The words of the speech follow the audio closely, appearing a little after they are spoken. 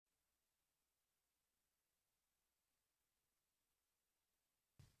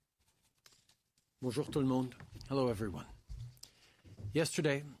Bonjour tout le monde. Hello everyone.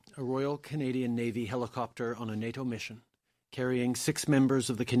 Yesterday, a Royal Canadian Navy helicopter on a NATO mission, carrying 6 members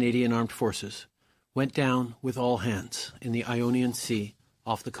of the Canadian Armed Forces, went down with all hands in the Ionian Sea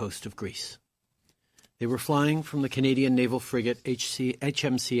off the coast of Greece. They were flying from the Canadian naval frigate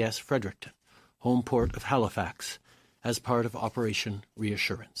HMCS Fredericton, home port of Halifax, as part of Operation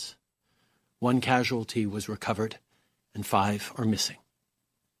Reassurance. 1 casualty was recovered, and 5 are missing.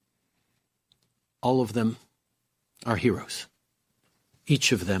 All of them are heroes.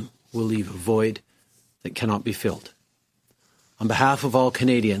 Each of them will leave a void that cannot be filled. On behalf of all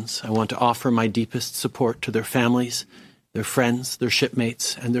Canadians, I want to offer my deepest support to their families, their friends, their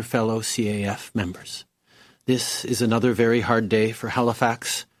shipmates, and their fellow CAF members. This is another very hard day for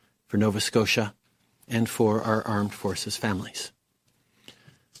Halifax, for Nova Scotia, and for our armed forces families.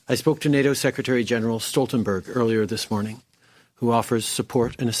 I spoke to NATO Secretary General Stoltenberg earlier this morning, who offers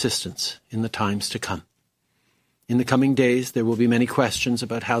support and assistance in the times to come. In the coming days, there will be many questions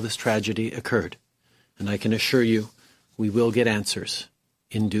about how this tragedy occurred, and I can assure you we will get answers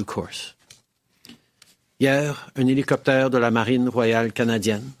in due course. Hier, un hélicoptère de la Marine royale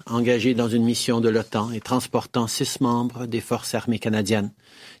canadienne, engagé dans une mission de l'OTAN et transportant 6 membres des forces armées canadiennes,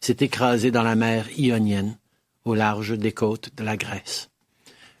 s'est écrasé dans la mer Ionienne, au large des côtes de la Grèce.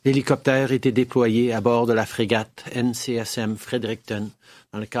 L'hélicoptère était déployé à bord de la frégate HMCS Fredericton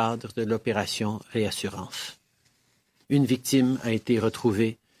dans le cadre de l'opération Réassurance. Une victime a été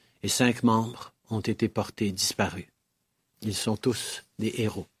retrouvée et 5 membres ont été portés disparus. Ils sont tous des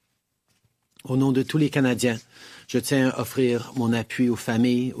héros. Au nom de tous les Canadiens, je tiens à offrir mon appui aux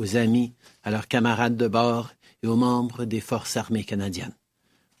familles, aux amis, à leurs camarades de bord et aux membres des forces armées canadiennes,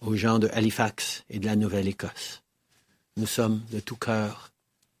 aux gens de Halifax et de la Nouvelle-Écosse. Nous sommes de tout cœur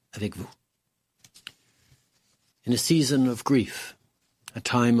avec vous. In a season of grief, a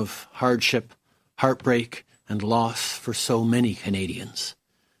time of hardship, heartbreak, and loss for so many Canadians,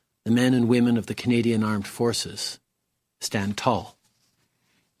 the men and women of the Canadian Armed Forces stand tall.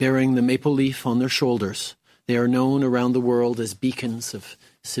 Bearing the maple leaf on their shoulders, they are known around the world as beacons of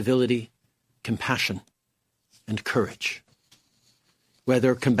civility, compassion, and courage.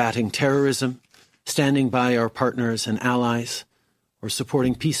 Whether combating terrorism, standing by our partners and allies, or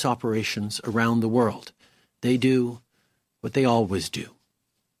supporting peace operations around the world, they do what they always do: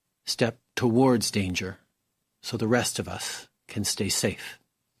 step towards danger so the rest of us can stay safe.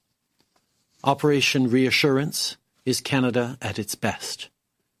 Operation Reassurance is Canada at its best,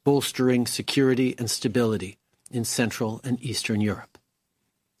 bolstering security and stability in Central and Eastern Europe.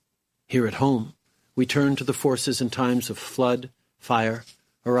 Here at home, we turn to the forces in times of flood, fire,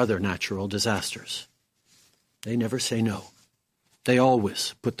 or other natural disasters. They never say no. They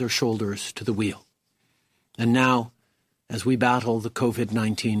always put their shoulders to the wheel. And now, as we battle the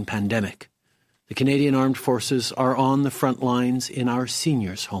COVID-19 pandemic, the Canadian Armed Forces are on the front lines in our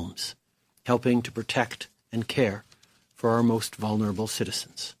seniors' homes, helping to protect and care for our most vulnerable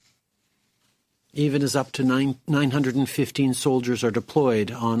citizens. Even as up to 915 soldiers are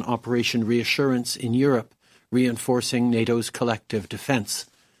deployed on Operation Reassurance in Europe, reinforcing NATO's collective defense,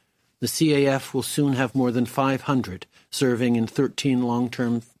 the CAF will soon have more than 500 serving in 13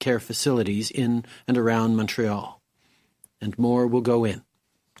 long-term care facilities in and around Montreal. And more will go in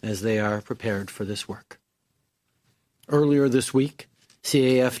as they are prepared for this work. Earlier this week,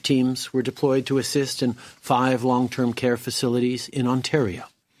 CAF teams were deployed to assist in 5 long-term care facilities in Ontario.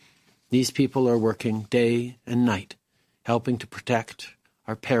 These people are working day and night, helping to protect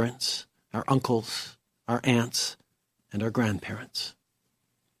our parents, our uncles, our aunts, and our grandparents.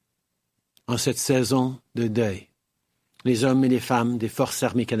 En cette saison de deuil, les hommes et les femmes des Forces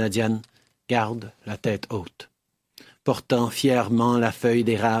armées canadiennes gardent la tête haute. Portant fièrement la feuille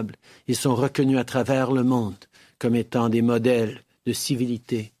d'érable, ils sont reconnus à travers le monde comme étant des modèles de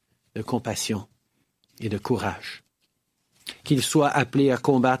civilité, de compassion et de courage. Qu'ils soient appelés à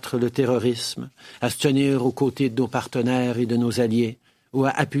combattre le terrorisme, à se tenir aux côtés de nos partenaires et de nos alliés, ou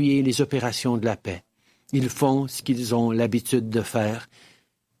à appuyer les opérations de la paix, ils font ce qu'ils ont l'habitude de faire.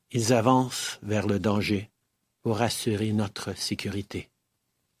 Ils avancent vers le danger pour assurer notre sécurité.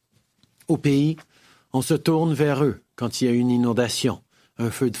 Au pays, on se tourne vers eux quand il y a une inondation,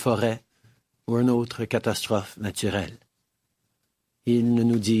 un feu de forêt ou une autre catastrophe naturelle. Ils ne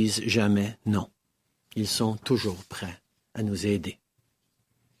nous disent jamais non. Ils sont toujours prêts à nous aider.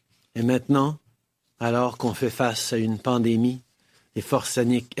 Et maintenant, alors qu'on fait face à une pandémie, les forces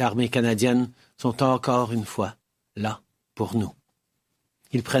armées canadiennes sont encore une fois là pour nous.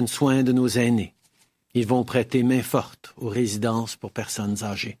 Ils prennent soin de nos aînés. Ils vont prêter main forte aux résidences pour personnes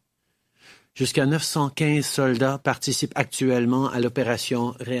âgées. Jusqu'à 915 soldats participent actuellement à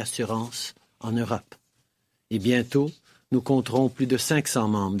l'opération Réassurance en Europe. Et bientôt, nous compterons plus de 500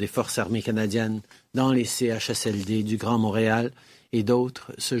 membres des Forces armées canadiennes dans les CHSLD du Grand Montréal et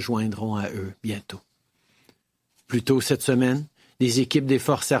d'autres se joindront à eux bientôt. Plus tôt cette semaine, des équipes des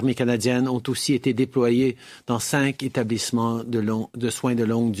Forces armées canadiennes ont aussi été déployées dans 5 établissements de soins de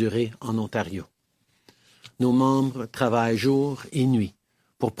longue durée en Ontario. Nos membres travaillent jour et nuit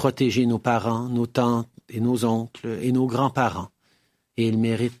pour protéger nos parents, nos tantes et nos oncles et nos grands-parents, et ils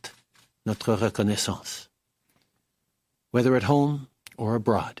méritent notre reconnaissance. Whether at home or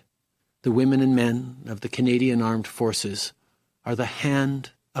abroad, the women and men of the Canadian Armed Forces are the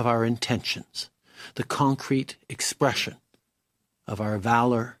hand of our intentions, the concrete expression of our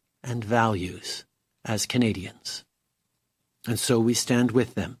valor and values as Canadians. And so we stand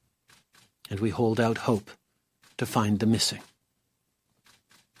with them, and we hold out hope to find the missing.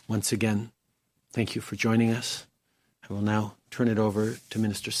 Once again, thank you for joining us. I will now turn it over to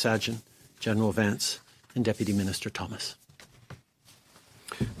Minister Sajjan, General Vance, and Deputy Minister Thomas.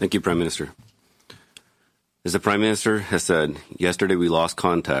 Thank you, Prime Minister. As the Prime Minister has said, yesterday we lost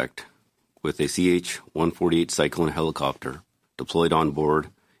contact with a CH-148 Cyclone helicopter deployed on board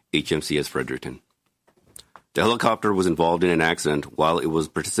HMCS Fredericton. The helicopter was involved in an accident while it was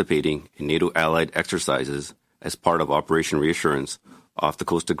participating in NATO allied exercises as part of Operation Reassurance off the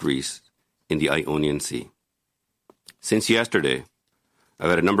coast of Greece in the Ionian Sea. Since yesterday, I've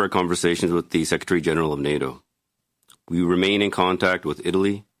had a number of conversations with the Secretary General of NATO. We remain in contact with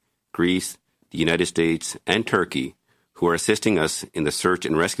Italy, Greece, the United States, and Turkey, who are assisting us in the search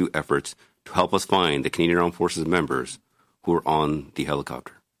and rescue efforts to help us find the Canadian Armed Forces members who are on the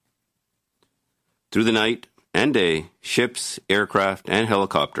helicopter. Through the night and day, ships, aircraft, and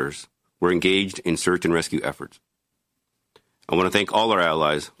helicopters were engaged in search and rescue efforts. I want to thank all our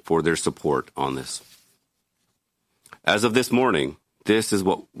allies for their support on this. As of this morning, this is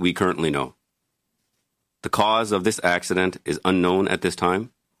what we currently know. The cause of this accident is unknown at this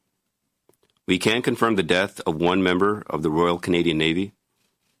time. We can confirm the death of one member of the Royal Canadian Navy.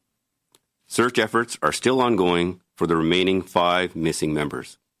 Search efforts are still ongoing for the remaining 5 missing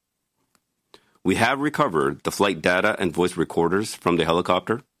members. We have recovered the flight data and voice recorders from the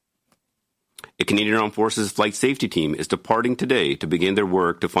helicopter. A Canadian Armed Forces flight safety team is departing today to begin their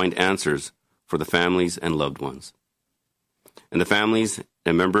work to find answers for the families and loved ones. And the families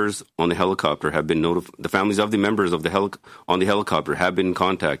and members on the helicopter have been the families of the members of on the helicopter have been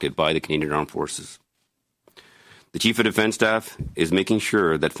contacted by the Canadian Armed Forces. The Chief of Defence Staff is making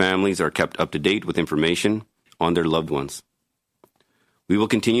sure that families are kept up to date with information on their loved ones. We will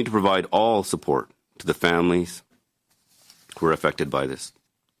continue to provide all support to the families who are affected by this.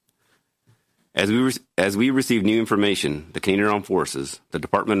 As we receive new information, the Canadian Armed Forces, the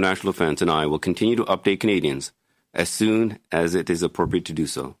Department of National Defence, and I will continue to update Canadians as soon as it is appropriate to do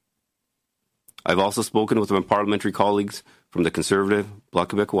so. I've also spoken with my parliamentary colleagues from the Conservative,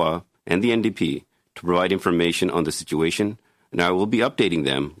 Bloc Québécois, and the NDP to provide information on the situation, and I will be updating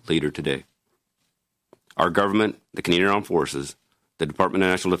them later today. Our government, the Canadian Armed Forces, the Department of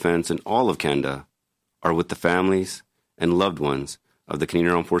National Defence, and all of Canada are with the families and loved ones of the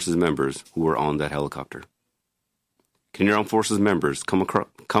Canadian Armed Forces members who were on that helicopter. Canadian Armed Forces members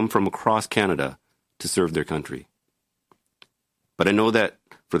come from across Canada to serve their country. But I know that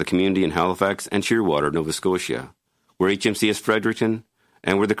for the community in Halifax and Shearwater, Nova Scotia, where HMCS Fredericton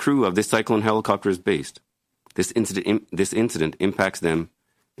and where the crew of this Cyclone helicopter is based, this incident impacts them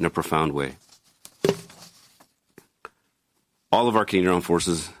in a profound way. All of our Canadian Armed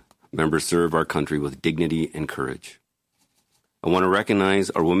Forces members serve our country with dignity and courage. I want to recognize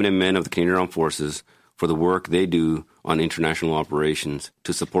our women and men of the Canadian Armed Forces for the work they do on international operations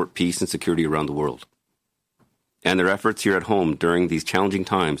to support peace and security around the world, and their efforts here at home during these challenging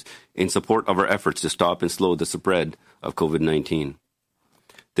times in support of our efforts to stop and slow the spread of COVID-19.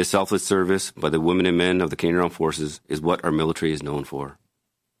 This selfless service by the women and men of the Canadian Armed Forces is what our military is known for.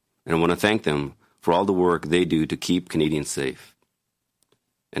 And I want to thank them for all the work they do to keep Canadians safe.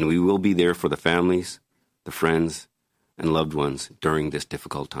 And we will be there for the families, the friends, and loved ones during this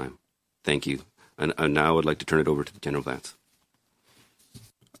difficult time. Thank you. And now I'd like to turn it over to General Vance.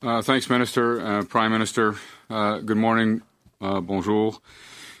 Thanks, Minister. Prime Minister, good morning. Bonjour.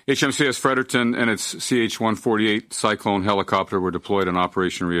 HMCS Fredericton and its CH-148 Cyclone helicopter were deployed on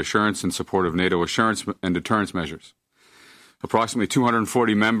Operation Reassurance in support of NATO assurance and deterrence measures. Approximately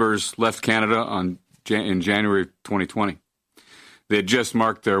 240 members left Canada in January 2020. They had just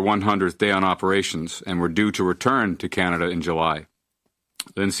marked their 100th day on operations and were due to return to Canada in July.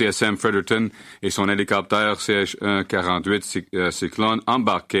 L'NCSM Fredericton et son hélicoptère CH-148 Cyclone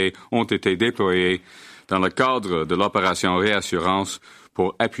embarqués ont été déployés dans le cadre de l'opération Réassurance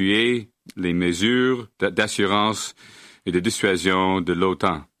pour appuyer les mesures d'assurance et de dissuasion de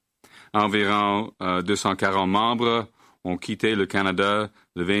l'OTAN. Environ 240 membres ont quitté le Canada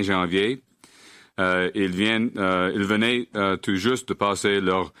le 20 janvier. Ils venaient tout juste de passer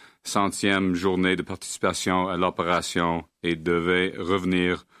leur 100e journée de participation à l'opération et devaient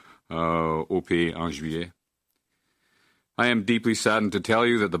revenir au pays en juillet. I am deeply saddened to tell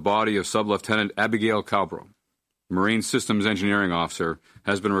you that the body of Sub-Lieutenant Abigail Calbro, Marine Systems Engineering Officer,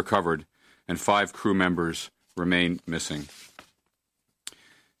 has been recovered and 5 crew members remain missing.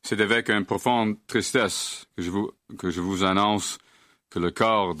 C'est avec une profonde tristesse que je vous annonce que le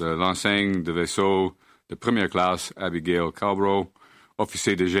corps de l'enseigne de vaisseau de première classe Abigail Calbro,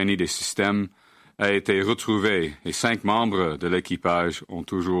 officier de génie des systèmes, a été retrouvé et 5 membres de l'équipage ont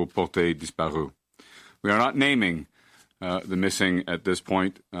toujours porté disparu. We are not naming the missing at this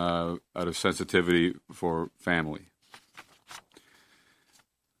point out of sensitivity for family.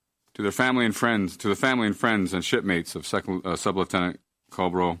 To the family and friends and shipmates of Sub-Lieutenant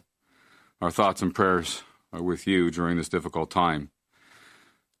Calbro, our thoughts and prayers are with you during this difficult time.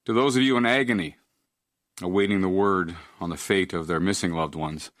 To those of you in agony, awaiting the word on the fate of their missing loved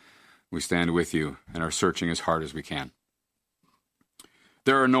ones, we stand with you and are searching as hard as we can.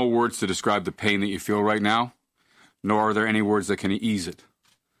 There are no words to describe the pain that you feel right now, nor are there any words that can ease it.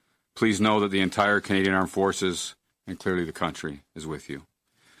 Please know that the entire Canadian Armed Forces, and clearly the country, is with you.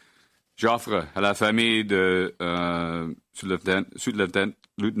 J'offre à la famille de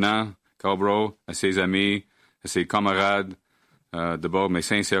sous-lieutenant Calbro, à ses amis, à ses camarades, de bord mes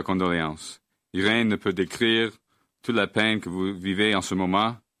sincères condoléances. Rien ne peut décrire toute la peine que vous vivez en ce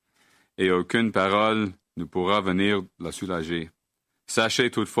moment, et aucune parole ne pourra venir la soulager.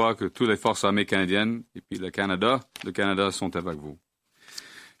 Sachez toutefois que toutes les forces armées canadiennes et puis le Canada sont avec vous.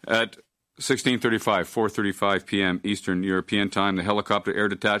 At 4:35 p.m. Eastern European Time, the helicopter air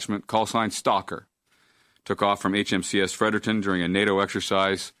detachment, call sign Stalker, took off from HMCS Fredericton during a NATO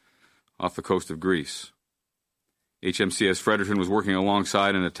exercise off the coast of Greece. HMCS Fredericton was working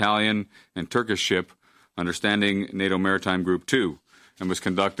alongside an Italian and Turkish ship under Standing NATO Maritime Group 2 and was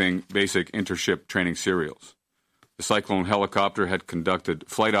conducting basic intership training serials. The Cyclone helicopter had conducted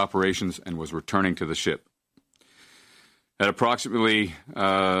flight operations and was returning to the ship. At approximately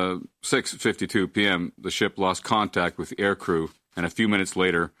 6:52 p.m., the ship lost contact with the air crew, and a few minutes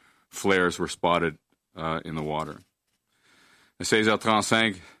later, flares were spotted in the water. À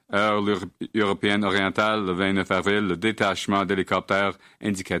 16h35, heure européenne orientale, le 29 avril, le détachement d'hélicoptères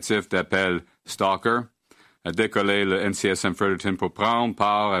indicatif d'appel Stalker a décollé le NCSM Fredericton pour prendre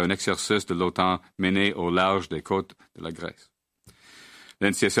part à un exercice de l'OTAN mené au large des côtes de la Grèce. Le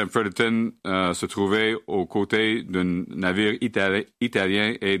NCSM Fredericton se trouvait aux côtés d'un navire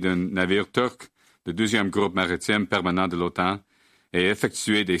italien et d'un navire turc du 2e groupe maritime permanent de l'OTAN et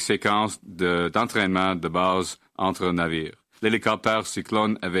effectuait des séquences d'entraînement de base entre navires. L'hélicoptère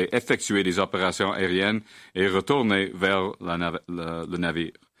Cyclone avait effectué des opérations aériennes et retourné vers le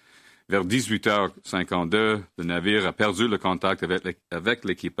navire. Vers 18h52, le navire a perdu le contact avec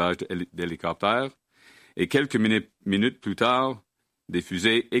l'équipage d'hélicoptère et quelques minutes plus tard, des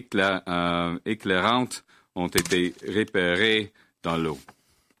fusées éclairantes ont été repérées dans l'eau.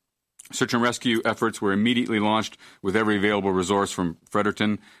 Search and rescue efforts were immediately launched with every available resource from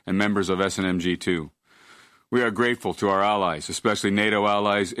Fredericton and members of SNMG-2. We are grateful to our allies, especially NATO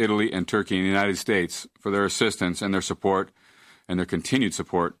allies, Italy and Turkey and the United States, for their assistance and their support and their continued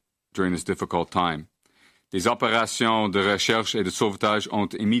support during this difficult time. Des opérations de recherche et de sauvetage ont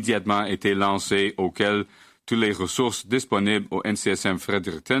immédiatement été lancées auxquelles toutes les ressources disponibles au NCSM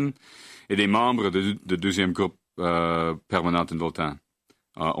Fredericton et des membres du 2e groupe permanent de l'OTAN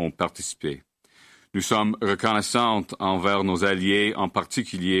ont participé. Nous sommes reconnaissants envers nos alliés, en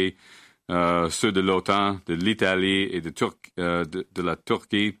particulier ceux de l'OTAN, de l'Italie et de la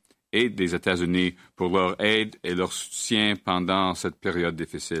Turquie et des États-Unis pour leur aide et leur soutien pendant cette période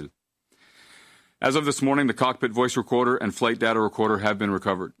difficile. As of this morning, the cockpit voice recorder and flight data recorder have been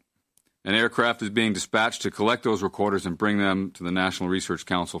recovered. An aircraft is being dispatched to collect those recorders and bring them to the National Research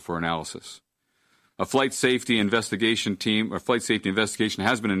Council for analysis. A flight safety investigation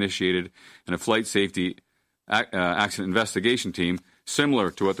has been initiated, and a flight safety accident investigation team,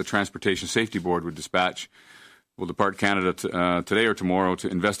 similar to what the Transportation Safety Board would dispatch, will depart Canada today or tomorrow to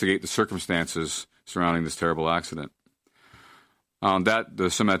investigate the circumstances surrounding this terrible accident. En date de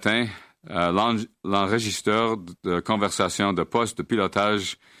ce matin, l'enregistreur de conversation de poste de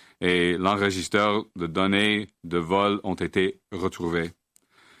pilotage et l'enregistreur de données de vol ont été retrouvés.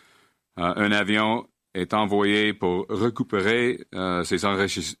 Un avion est envoyé pour récupérer ces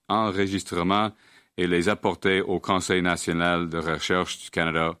enregistrements et les apporter au Conseil national de recherche du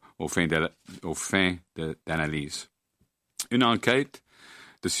Canada aux fins d'analyse. Une enquête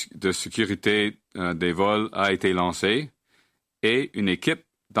de sécurité des vols a été lancée et une équipe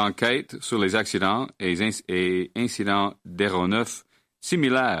d'enquête sur les accidents et incidents d'aéronefs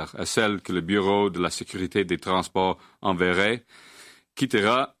similaires à celle que le Bureau de la sécurité des transports enverrait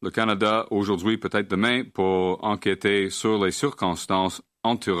quittera le Canada aujourd'hui, peut-être demain, pour enquêter sur les circonstances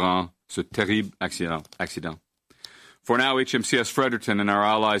entourant ce terrible accident. For now, HMCS Fredericton and our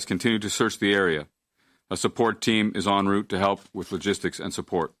allies continue to search the area. A support team is en route to help with logistics and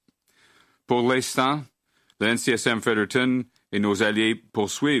support. Pour l'instant, le NCSM Fredericton et nos alliés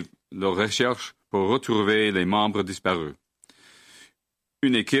poursuivent leurs recherches pour retrouver les membres disparus.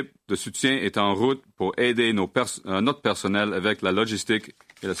 Une équipe de soutien est en route pour aider notre personnel avec la logistique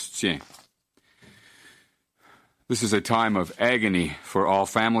et le soutien. This is a time of agony for all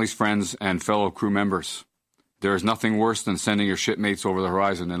families, friends, and fellow crew members. There is nothing worse than sending your shipmates over the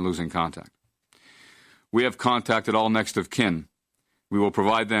horizon and losing contact. We have contacted all next of kin. We will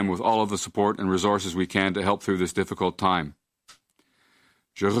provide them with all of the support and resources we can to help through this difficult time.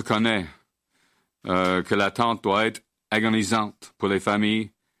 Je reconnais que l'attente doit être agonisante pour les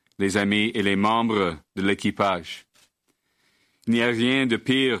familles, les amis et les membres de l'équipage. Il n'y a rien de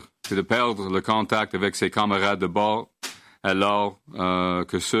pire que de perdre le contact avec ses camarades de bord alors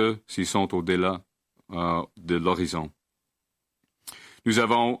que ceux-ci sont au-delà de l'horizon. Nous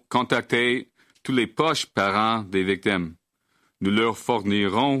avons contacté tous les proches parents des victimes. Nous leur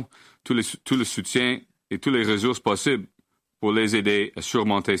fournirons tout le soutien et toutes les ressources possibles pour les aider à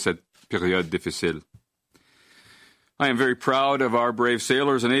surmonter cette période difficile. I am very proud of our brave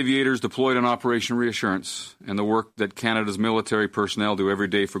sailors and aviators deployed on Operation Reassurance and the work that Canada's military personnel do every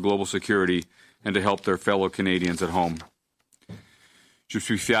day for global security and to help their fellow Canadians at home. Je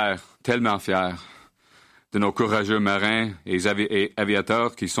suis fier, tellement fier, de nos courageux marins et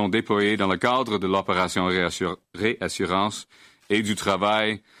aviateurs qui sont déployés dans le cadre de l'opération Réassurance et du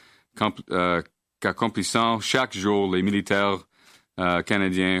travail qu'accomplissent chaque jour les militaires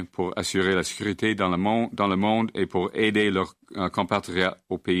canadiens pour assurer la sécurité dans le monde et pour aider leurs compatriotes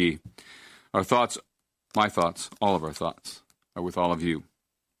au pays. Our thoughts, my thoughts, all of our thoughts are with all of you.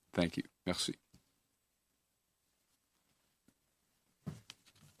 Thank you. Merci.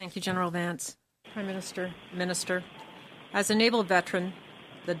 Thank you, General Vance. Prime Minister, as a naval veteran,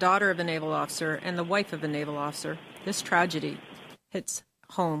 the daughter of a naval officer, and the wife of a naval officer, this tragedy hits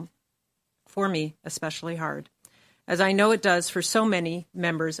home, for me, especially hard, as I know it does for so many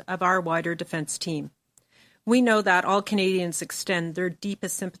members of our wider defence team. We know that all Canadians extend their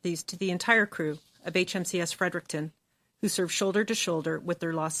deepest sympathies to the entire crew of HMCS Fredericton, who served shoulder to shoulder with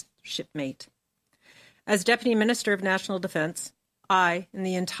their lost shipmate. As Deputy Minister of National Defence, I and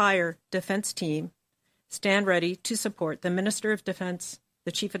the entire Defence team stand ready to support the Minister of Defence,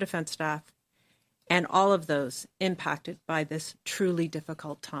 the Chief of Defence Staff, and all of those impacted by this truly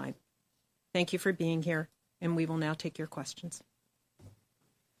difficult time. Thank you for being here, and we will now take your questions.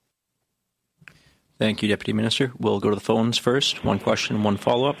 Thank you, Deputy Minister. We'll go to the phones first. One question, one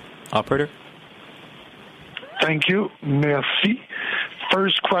follow-up. Operator? Thank you. Merci.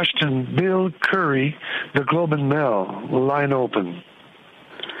 First question, Bill Curry, the Globe and Mail, line open.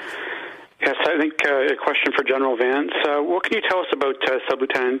 Yes, I think a question for General Vance. What can you tell us about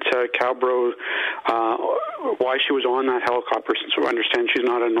Sub-Lieutenant Calbro, why she was on that helicopter, since we understand she's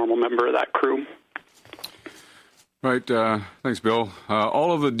not a normal member of that crew? Right. Thanks, Bill.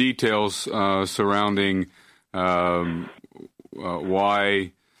 All of the details surrounding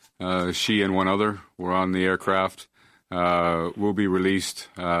why she and one other were on the aircraft will be released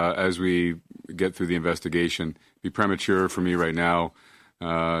as we get through the investigation. It'd be premature for me right now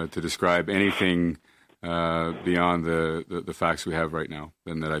to describe anything beyond the facts we have right now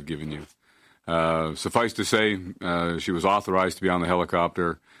and that I've given you. Suffice to say, she was authorized to be on the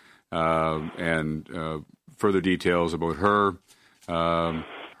helicopter, and further details about her,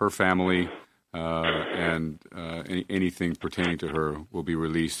 her family, and anything pertaining to her will be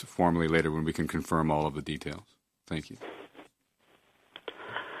released formally later when we can confirm all of the details. Thank you.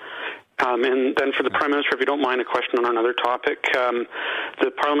 And then for the Prime Minister, if you don't mind, a question on another topic. The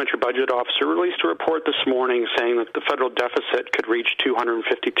Parliamentary Budget Officer released a report this morning saying that the federal deficit could reach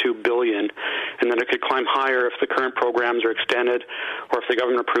 $252 billion, and that it could climb higher if the current programs are extended or if the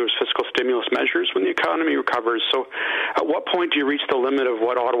government approves fiscal stimulus measures when the economy recovers. So at what point do you reach the limit of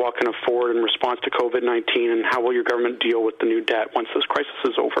what Ottawa can afford in response to COVID-19, and how will your government deal with the new debt once this crisis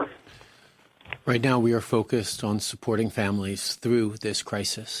is over? Right now, we are focused on supporting families through this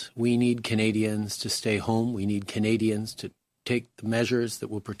crisis. We need Canadians to stay home. We need Canadians to take the measures that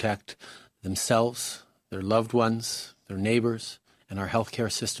will protect themselves, their loved ones, their neighbors, and our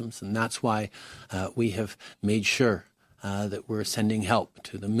healthcare systems. And that's why we have made sure that we're sending help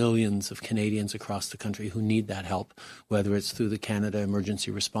to the millions of Canadians across the country who need that help, whether it's through the Canada Emergency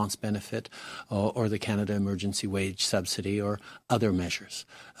Response Benefit or the Canada Emergency Wage Subsidy or other measures.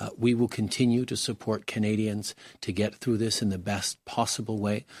 We will continue to support Canadians to get through this in the best possible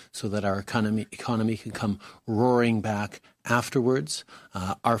way so that our economy can come roaring back afterwards.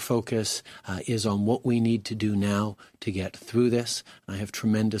 Our focus is on what we need to do now to get through this. I have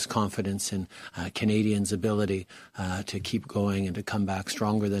tremendous confidence in Canadians' ability to keep going and to come back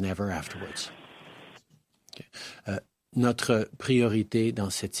stronger than ever afterwards. Okay. Notre priorité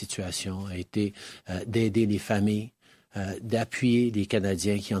dans cette situation a été d'aider les familles, d'appuyer les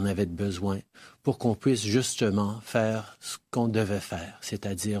Canadiens qui en avaient besoin pour qu'on puisse justement faire ce qu'on devait faire,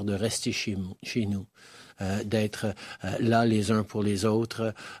 c'est-à-dire de rester chez nous, d'être là les uns pour les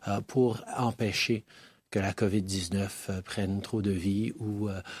autres pour empêcher que la COVID-19 prenne trop de vie ou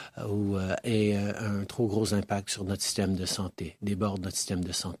ait un trop gros impact sur notre système de santé, déborde notre système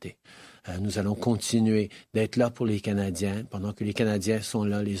de santé. Nous allons continuer d'être là pour les Canadiens pendant que les Canadiens sont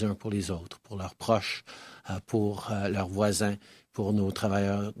là les uns pour les autres, pour leurs proches, pour leurs voisins, pour nos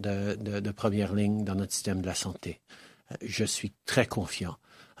travailleurs de première ligne dans notre système de la santé. Je suis très confiant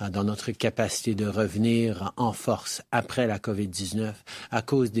dans notre capacité de revenir en force après la COVID-19 à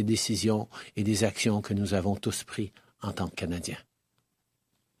cause des décisions et des actions que nous avons tous prises en tant que Canadiens.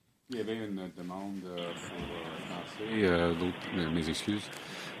 Il y avait une demande pour financer, mes excuses.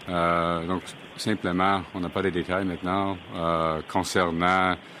 Donc, simplement, on n'a pas les détails maintenant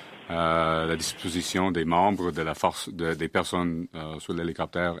concernant la disposition des membres de la force des personnes sur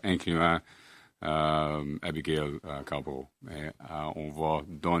l'hélicoptère, incluant Abigail Carborough. On va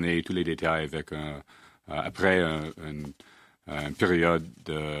donner tous les détails après une période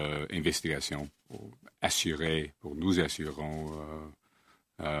d'investigation pour nous assurons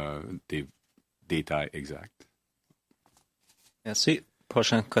des détails exacts. Merci.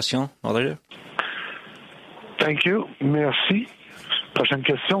 Prochaine question, moderator. Thank you. Merci. Prochaine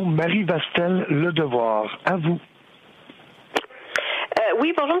question, Marie Vastel, Le Devoir. À vous.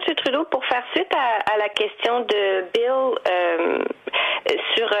 Oui, bonjour M. Trudeau. Pour faire suite à la question de Bill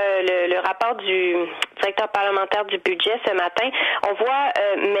sur le rapport du directeur parlementaire du budget ce matin, on voit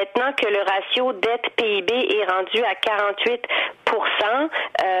maintenant que le ratio dette-PIB est rendu à 48%.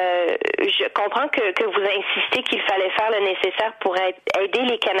 Je comprends que vous insistez qu'il fallait faire le nécessaire pour aider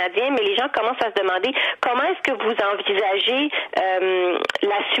les Canadiens, mais les gens commencent à se demander comment est-ce que vous envisagez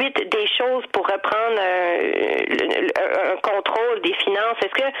la suite des choses pour reprendre un contrôle des finances.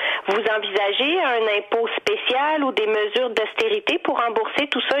 Est-ce que vous envisagez un impôt spécial ou des mesures d'austérité pour rembourser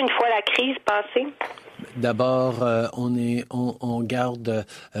tout ça une fois la crise passée? D'abord, on garde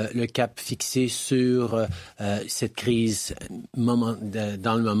le cap fixé sur cette crise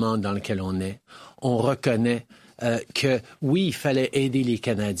dans le moment dans lequel on est. On reconnaît que oui, il fallait aider les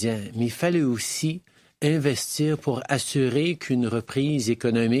Canadiens, mais il fallait aussi investir pour assurer qu'une reprise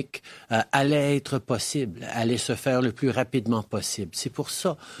économique allait être possible, allait se faire le plus rapidement possible. C'est pour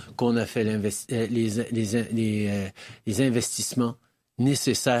ça qu'on a fait les investissements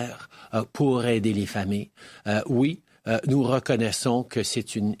nécessaires pour aider les familles. Oui, nous reconnaissons que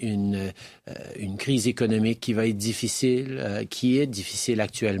c'est une crise économique qui va être difficile, qui est difficile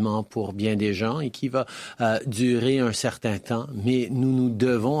actuellement pour bien des gens et qui va durer un certain temps, mais nous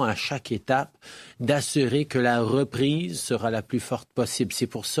devons à chaque étape d'assurer que la reprise sera la plus forte possible. C'est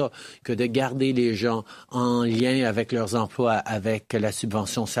pour ça que de garder les gens en lien avec leurs emplois, avec la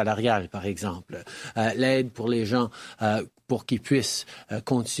subvention salariale, par exemple, l'aide pour les gens pour qu'ils puissent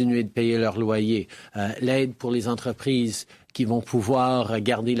continuer de payer leur loyer, l'aide pour les entreprises qui vont pouvoir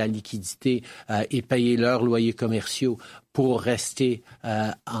garder la liquidité et payer leurs loyers commerciaux pour rester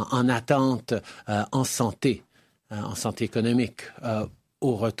en attente en santé économique.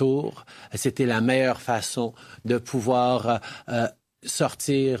 Au retour, c'était la meilleure façon de pouvoir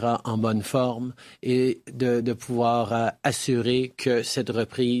sortir en bonne forme et de pouvoir assurer que cette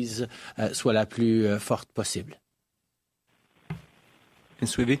reprise soit la plus forte possible.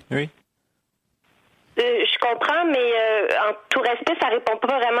 Suivi, Mary? Je comprends, mais en tout respect, ça répond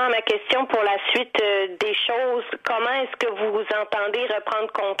pas vraiment à ma question pour la suite des choses. Comment est-ce que vous entendez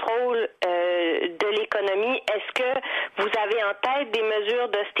reprendre contrôle de l'économie? Est-ce que vous avez en tête des mesures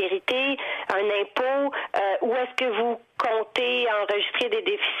d'austérité, un impôt, ou est-ce que vous comptez enregistrer des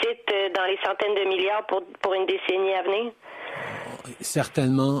déficits dans les centaines de milliards pour une décennie à venir?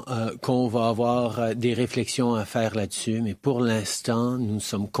 Certainement qu'on va avoir des réflexions à faire là-dessus, mais pour l'instant, nous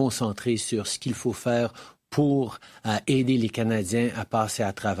sommes concentrés sur ce qu'il faut faire pour aider les Canadiens à passer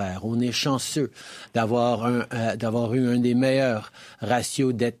à travers. On est chanceux d'avoir eu un des meilleurs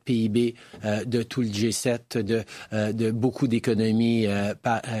ratios dette PIB de tout le G7, de beaucoup d'économies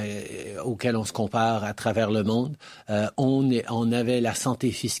auxquelles on se compare à travers le monde. On avait la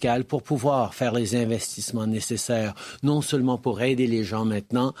santé fiscale pour pouvoir faire les investissements nécessaires, non seulement pour aider les gens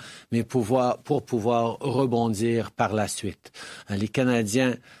maintenant, mais pour pouvoir rebondir par la suite. Les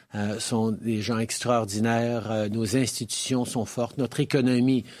Canadiens sont des gens extraordinaires. Nos institutions sont fortes. Notre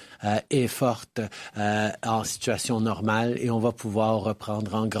économie est forte en situation normale et on va pouvoir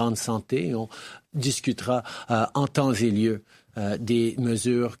reprendre en grande santé. On discutera en temps et lieu des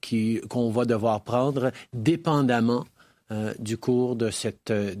mesures qu'on va devoir prendre dépendamment du cours de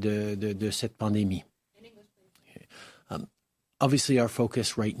cette pandémie. Obviously, our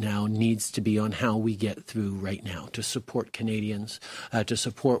focus right now needs to be on how we get through right now to support Canadians, to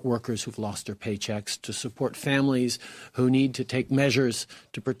support workers who've lost their paychecks, to support families who need to take measures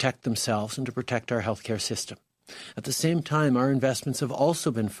to protect themselves and to protect our healthcare system. At the same time, our investments have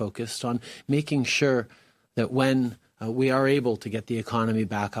also been focused on making sure that when we are able to get the economy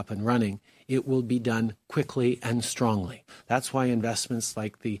back up and running, it will be done quickly and strongly. That's why investments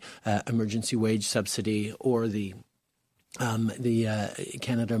like the emergency wage subsidy or the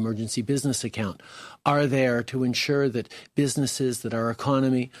Canada Emergency Business Account are there to ensure that businesses, that our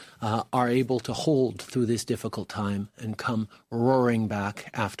economy are able to hold through this difficult time and come roaring back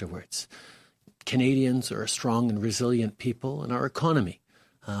afterwards. Canadians are a strong and resilient people, and our economy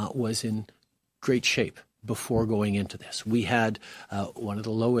was in great shape before going into this. We had one of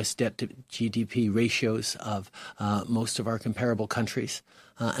the lowest debt to GDP ratios of most of our comparable countries.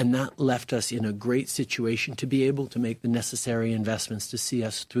 And that left us in a great situation to be able to make the necessary investments to see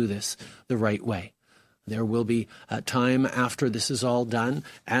us through this the right way. There will be time after this is all done,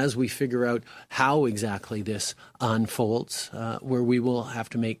 as we figure out how exactly this unfolds, where we will have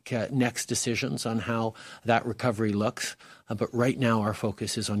to make next decisions on how that recovery looks. But right now, our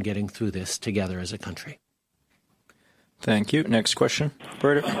focus is on getting through this together as a country. Thank you. Next question,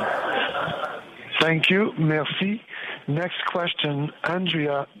 Roberta. Thank you. Merci. Next question,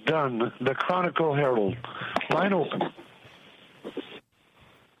 Andrea Dunn, the Chronicle Herald. Line open.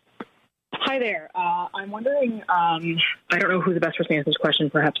 Hi there. I'm wondering, I don't know who the best person to answer this question,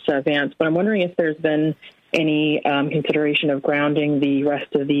 perhaps Vance, but I'm wondering if there's been any consideration of grounding the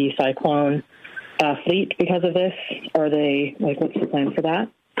rest of the Cyclone fleet because of this. Are they, what's the plan for that?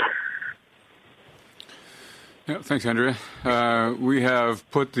 Yeah, thanks, Andrea. We have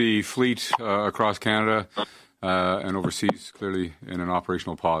put the fleet across Canada and overseas clearly in an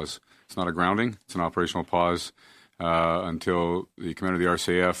operational pause. It's not a grounding, it's an operational pause until the commander of the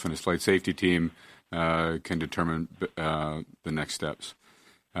RCAF and his flight safety team can determine the next steps.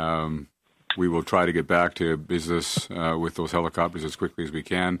 We will try to get back to business with those helicopters as quickly as we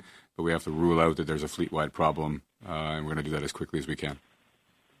can, but we have to rule out that there's a fleet-wide problem, and we're going to do that as quickly as we can.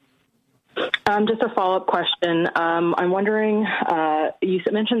 Just a follow-up question. I'm wondering, you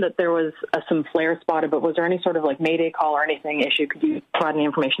mentioned that there was some flares spotted, but was there any sort of Mayday call or anything issue? Could you provide any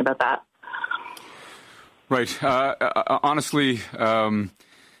information about that? Right. Honestly,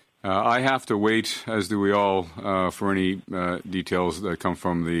 I have to wait, as do we all, for any details that come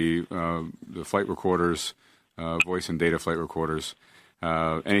from the flight recorders, voice and data flight recorders.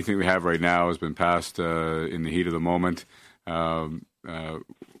 Anything we have right now has been passed in the heat of the moment.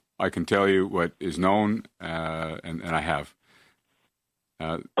 I can tell you what is known, and I have.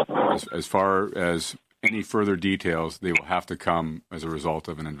 As far as any further details, they will have to come as a result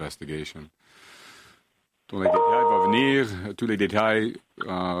of an investigation. Tous les détails vont venir, tous les détails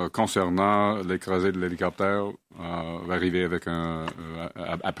concernant l'écrasé de l'hélicoptère va arriver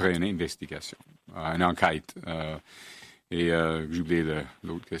après une investigation, une enquête. Et j'ai oublié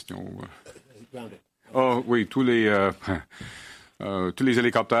l'autre question. Oh oui, tous les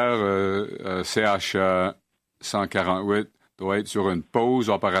hélicoptères CH 148 doivent être sur une pause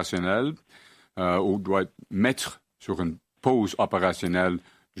opérationnelle ou doivent mettre sur une pause opérationnelle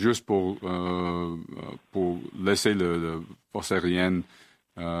juste pour laisser le force aérienne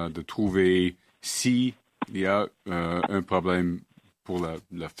de trouver s'il y a un problème pour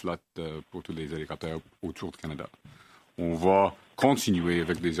la flotte, pour tous les hélicoptères autour du Canada. On va continuer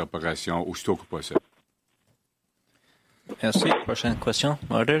avec les opérations aussitôt que possible. Merci. Prochaine question,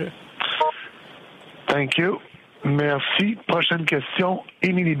 moderator. Thank you. Merci. Prochaine question,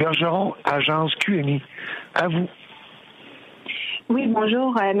 Émilie Bergeron, Agence QMI. À vous. Oui,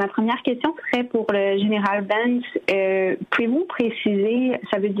 bonjour. Ma première question serait pour le général Vance. Pouvez-vous préciser,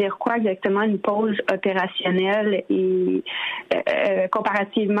 ça veut dire quoi exactement une pause opérationnelle et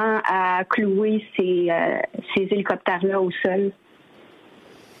comparativement à clouer ces hélicoptères-là au sol?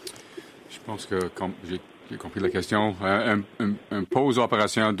 Je pense que j'ai compris la question. Un pause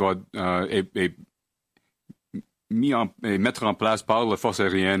opérationnelle doit est mettre en place par la force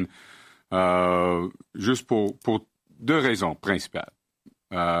aérienne juste pour deux raisons principales.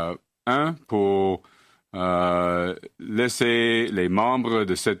 Un, pour laisser les membres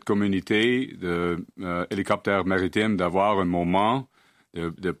de cette communauté de hélicoptères maritimes d'avoir un moment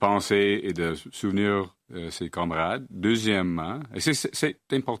de penser et de souvenir ses camarades. Deuxièmement, et c'est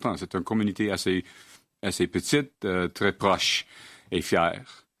important, c'est une communauté assez petite, très proche et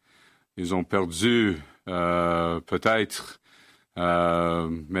fière. Ils ont perdu peut-être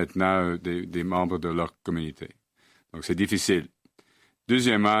maintenant des membres de leur communauté. Donc, c'est difficile.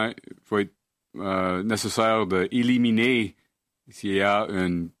 Deuxièmement, il faut être nécessaire d'éliminer s'il y a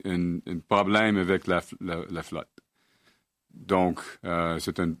un problème avec la flotte. Donc,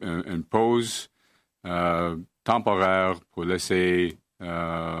 c'est une pause temporaire pour laisser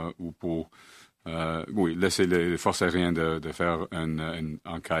laisser les forces aériennes de faire une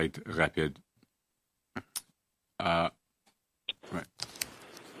enquête rapide. Ouais.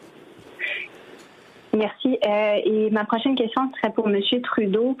 Merci. Et ma prochaine question serait pour M.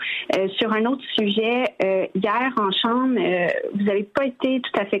 Trudeau. Sur un autre sujet, hier en Chambre, vous n'avez pas été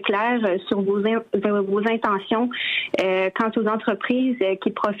tout à fait clair sur vos intentions quant aux entreprises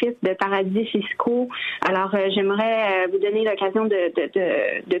qui profitent de paradis fiscaux. Alors, j'aimerais vous donner l'occasion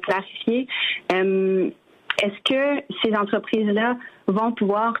de clarifier. Est-ce que ces entreprises-là vont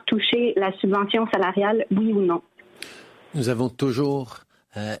pouvoir toucher la subvention salariale, oui ou non? Nous avons toujours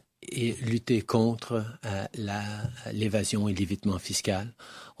lutter contre l'évasion et l'évitement fiscal.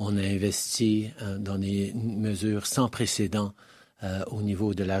 On a investi dans des mesures sans précédent au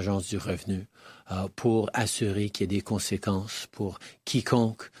niveau de l'Agence du revenu pour assurer qu'il y ait des conséquences pour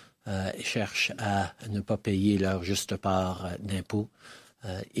quiconque cherche à ne pas payer leur juste part d'impôts.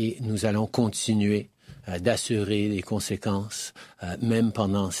 Et nous allons continuer d'assurer les conséquences même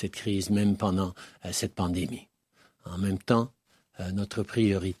pendant cette crise, même pendant cette pandémie. En même temps, notre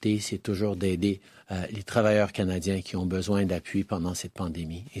priorité, c'est toujours d'aider les travailleurs canadiens qui ont besoin d'appui pendant cette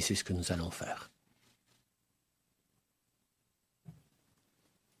pandémie, et c'est ce que nous allons faire.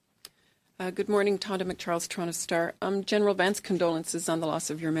 Good morning, Tonda McCharles, Toronto Star. General Vance, condolences on the loss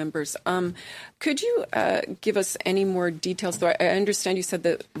of your members. Could you give us any more details? Though I understand you said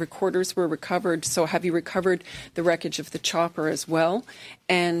that recorders were recovered, so have you recovered the wreckage of the chopper as well?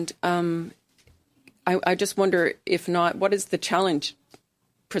 And I just wonder, if not, what is the challenge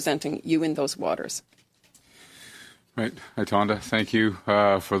presenting you in those waters? Right. Hi, Tonda. Thank you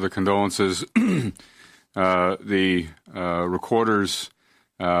for the condolences. The recorders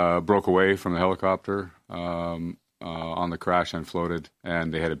broke away from the helicopter on the crash and floated,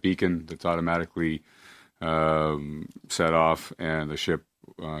 and they had a beacon that's automatically set off, and the ship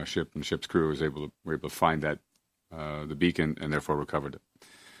and ship's crew were able to find that the beacon and therefore recovered it.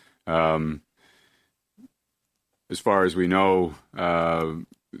 As far as we know,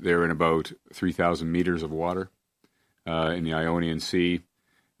 they're in about 3,000 meters of water in the Ionian Sea.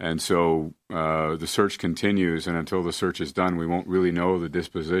 And so the search continues, and until the search is done, we won't really know the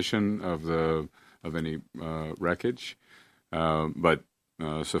disposition of any wreckage. But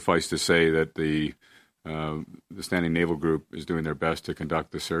suffice to say that the Standing Naval Group is doing their best to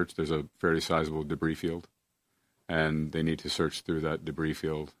conduct the search. There's a fairly sizable debris field, and they need to search through that debris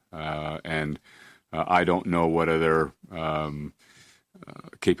field. I don't know what other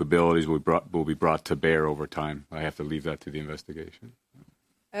capabilities will be brought to bear over time. I have to leave that to the investigation.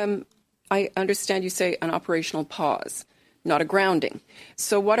 I understand you say an operational pause, not a grounding.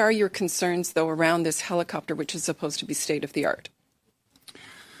 So what are your concerns, though, around this helicopter, which is supposed to be state-of-the-art?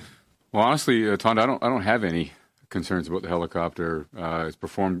 Well, honestly, Tonda, I don't have any concerns about the helicopter. It's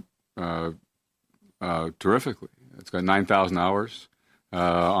performed terrifically. It's got 9,000 hours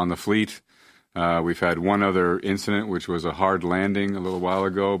on the fleet. We've had one other incident, which was a hard landing a little while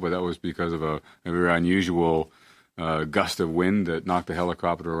ago, but that was because of a very unusual gust of wind that knocked the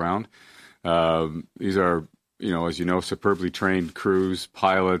helicopter around. These are, as you know, superbly trained crews,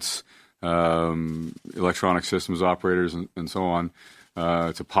 pilots, electronic systems operators, and so on.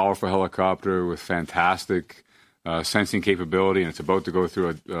 It's a powerful helicopter with fantastic sensing capability, and it's about to go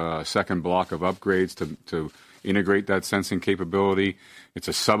through a second block of upgrades to integrate that sensing capability. It's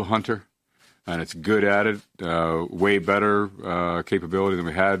a sub-hunter, and it's good at it. Way better capability than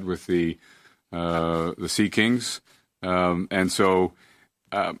we had with the Sea Kings. And so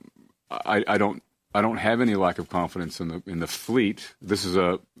I don't have any lack of confidence in the fleet. This is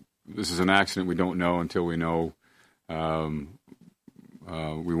an accident we don't know until we know.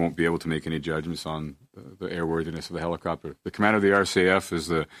 We won't be able to make any judgments on the airworthiness of the helicopter. The commander of the RCF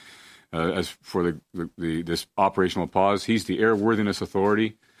is as for this operational pause, he's the airworthiness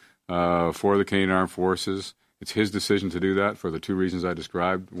authority for the Canadian Armed Forces. It's his decision to do that for the two reasons I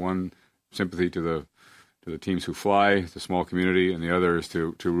described. One, sympathy to the teams who fly, the small community, and the other is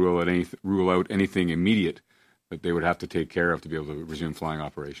to rule out anything immediate that they would have to take care of to be able to resume flying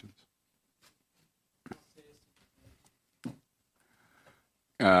operations.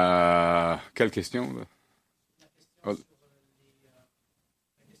 Quelle question?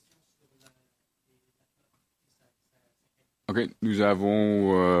 OK, nous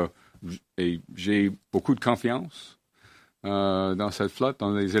avons et j'ai beaucoup de confiance dans cette flotte.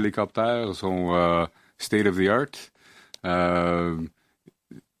 Les hélicoptères sont state of the art.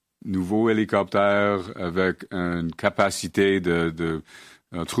 Nouveaux hélicoptères avec une capacité de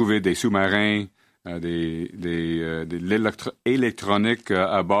trouver des sous-marins, l'électronique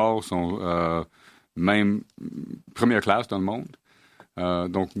à bord sont même première classe dans le monde.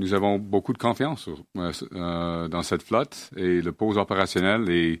 Donc, nous avons beaucoup de confiance dans cette flotte et le pause opérationnel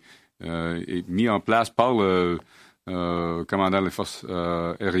est mis en place par le commandant des forces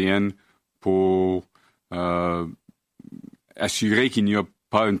aériennes pour assurer qu'il n'y a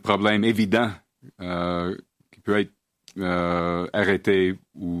pas un problème évident qui peut être arrêté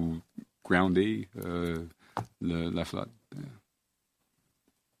ou groundé la flotte.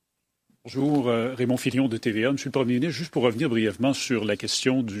 Bonjour, Raymond Filion de TVA. Monsieur le Premier ministre, juste pour revenir brièvement sur la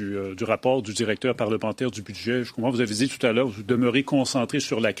question du rapport du directeur parlementaire du budget. Je comprends, vous avez dit tout à l'heure, vous demeurez concentré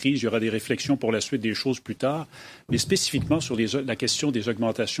sur la crise. Il y aura des réflexions pour la suite des choses plus tard. Mais spécifiquement sur la question des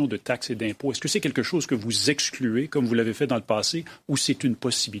augmentations de taxes et d'impôts, est-ce que c'est quelque chose que vous excluez, comme vous l'avez fait dans le passé, ou c'est une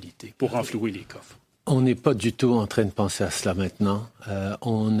possibilité pour renflouer les coffres? On n'est pas du tout en train de penser à cela maintenant.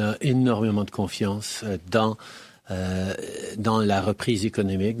 On a énormément de confiance dans la reprise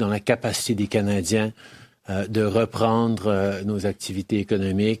économique, dans la capacité des Canadiens de reprendre nos activités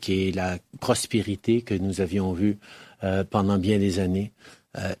économiques et la prospérité que nous avions vue pendant bien des années.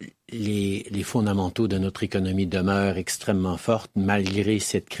 Les fondamentaux de notre économie demeurent extrêmement fortes malgré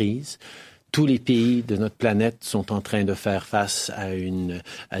cette crise. Tous les pays de notre planète sont en train de faire face à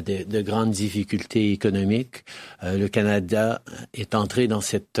de grandes difficultés économiques. Le Canada est entré dans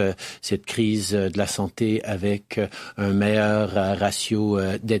cette crise de la santé avec un meilleur ratio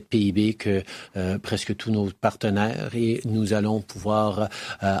dette PIB que presque tous nos partenaires et nous allons pouvoir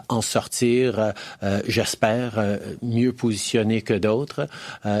en sortir, j'espère, mieux positionnés que d'autres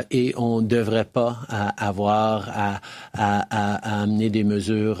et on ne devrait pas avoir à amener des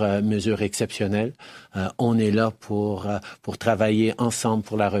mesures exceptionnelles. On est là pour travailler ensemble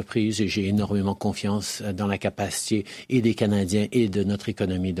pour la reprise et j'ai énormément confiance dans la capacité et des Canadiens et de notre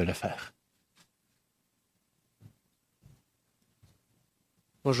économie de le faire.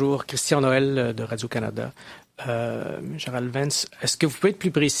 Bonjour, Christian Noël de Radio-Canada. Gérald Vance, est-ce que vous pouvez être plus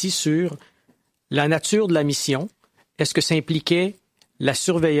précis sur la nature de la mission? Est-ce que ça impliquait la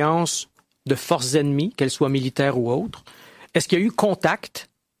surveillance de forces ennemies, qu'elles soient militaires ou autres? Est-ce qu'il y a eu contact?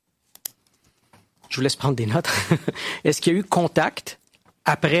 Je vous laisse prendre des notes. Est-ce qu'il y a eu contact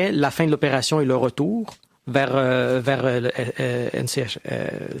après la fin de l'opération et le retour vers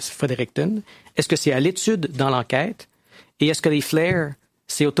HMCS Fredericton? Est-ce que c'est à l'étude dans l'enquête? Et est-ce que les flares,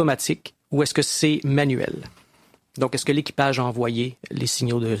 c'est automatique ou est-ce que c'est manuel? Donc, est-ce que l'équipage a envoyé les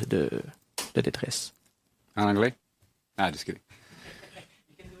signaux de détresse? En anglais? Just kidding.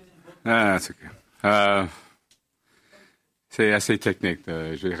 That's okay. C'est assez technique.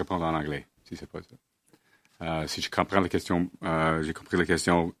 Je vais répondre en anglais. Si c'est pas ça. Si je comprends la question, j'ai compris la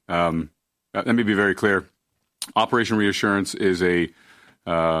question. Let me be very clear. Operation Reassurance is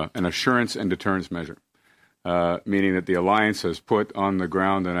an assurance and deterrence measure, meaning that the alliance has put on the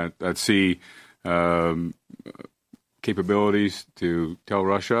ground and at sea capabilities to tell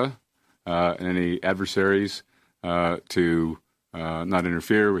Russia and any adversaries to not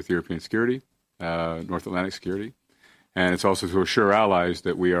interfere with European security, North Atlantic security. And it's also to assure allies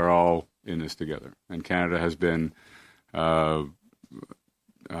that we are all in this together. And Canada has been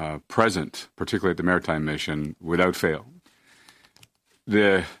present, particularly at the maritime mission, without fail.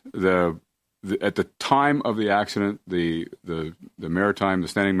 At the time of the accident, the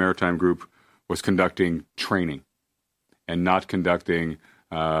standing maritime group was conducting training and not conducting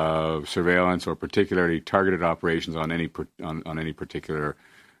surveillance or particularly targeted operations on any particular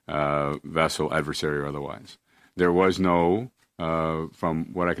vessel, adversary or otherwise. There was no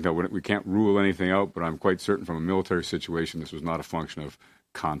from what I can tell, we can't rule anything out, but I'm quite certain from a military situation this was not a function of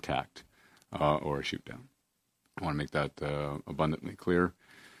contact or a shoot down. I want to make that abundantly clear.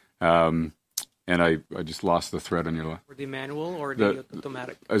 And I just lost the thread on your line. Or the manual or the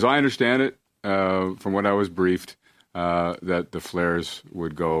automatic? As I understand it, from what I was briefed, that the flares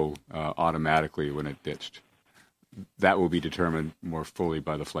would go automatically when it ditched. That will be determined more fully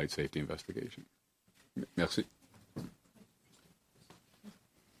by the flight safety investigation. Merci.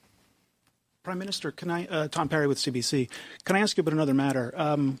 Prime Minister, can I, Tom Perry with CBC, can I ask you about another matter?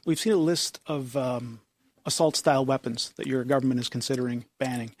 We've seen a list of assault-style weapons that your government is considering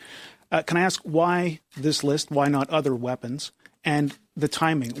banning. Can I ask why this list, why not other weapons, and the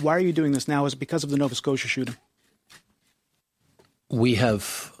timing? Why are you doing this now? Is it because of the Nova Scotia shooting? We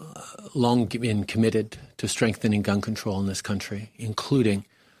have long been committed to strengthening gun control in this country, including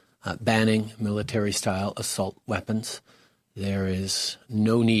banning military-style assault weapons. There is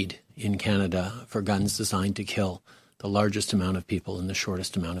no need in Canada for guns designed to kill the largest amount of people in the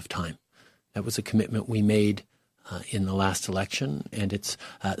shortest amount of time. That was a commitment we made in the last election, and it's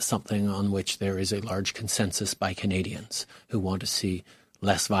something on which there is a large consensus by Canadians who want to see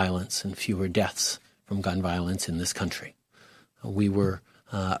less violence and fewer deaths from gun violence in this country. We were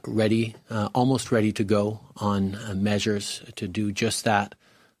almost ready to go on measures to do just that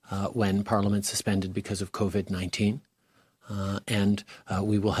when Parliament suspended because of COVID-19. And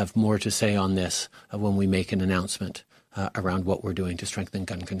we will have more to say on this when we make an announcement around what we're doing to strengthen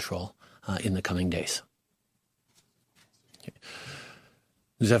gun control in the coming days.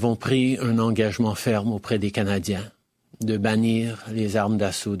 Nous avons pris un engagement ferme auprès des Canadiens de bannir les armes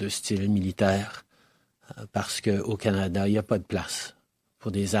d'assaut de style militaire parce qu'au Canada, il n'y a pas de place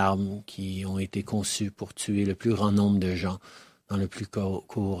pour des armes qui ont été conçues pour tuer le plus grand nombre de gens dans le plus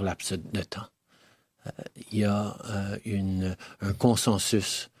court laps de temps. Il y a un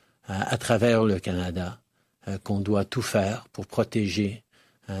consensus à travers le Canada qu'on doit tout faire pour protéger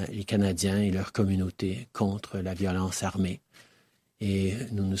les Canadiens et leurs communautés contre la violence armée. Et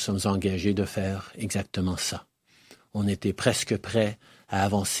nous nous sommes engagés de faire exactement ça. On était presque prêts à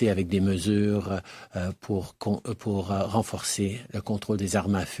avancer avec des mesures pour renforcer le contrôle des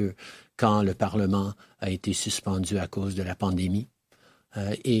armes à feu quand le Parlement a été suspendu à cause de la pandémie.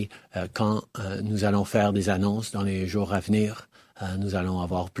 Et quand nous allons faire des annonces dans les jours à venir, nous allons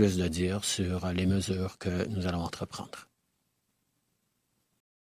avoir plus de dire sur les mesures que nous allons entreprendre.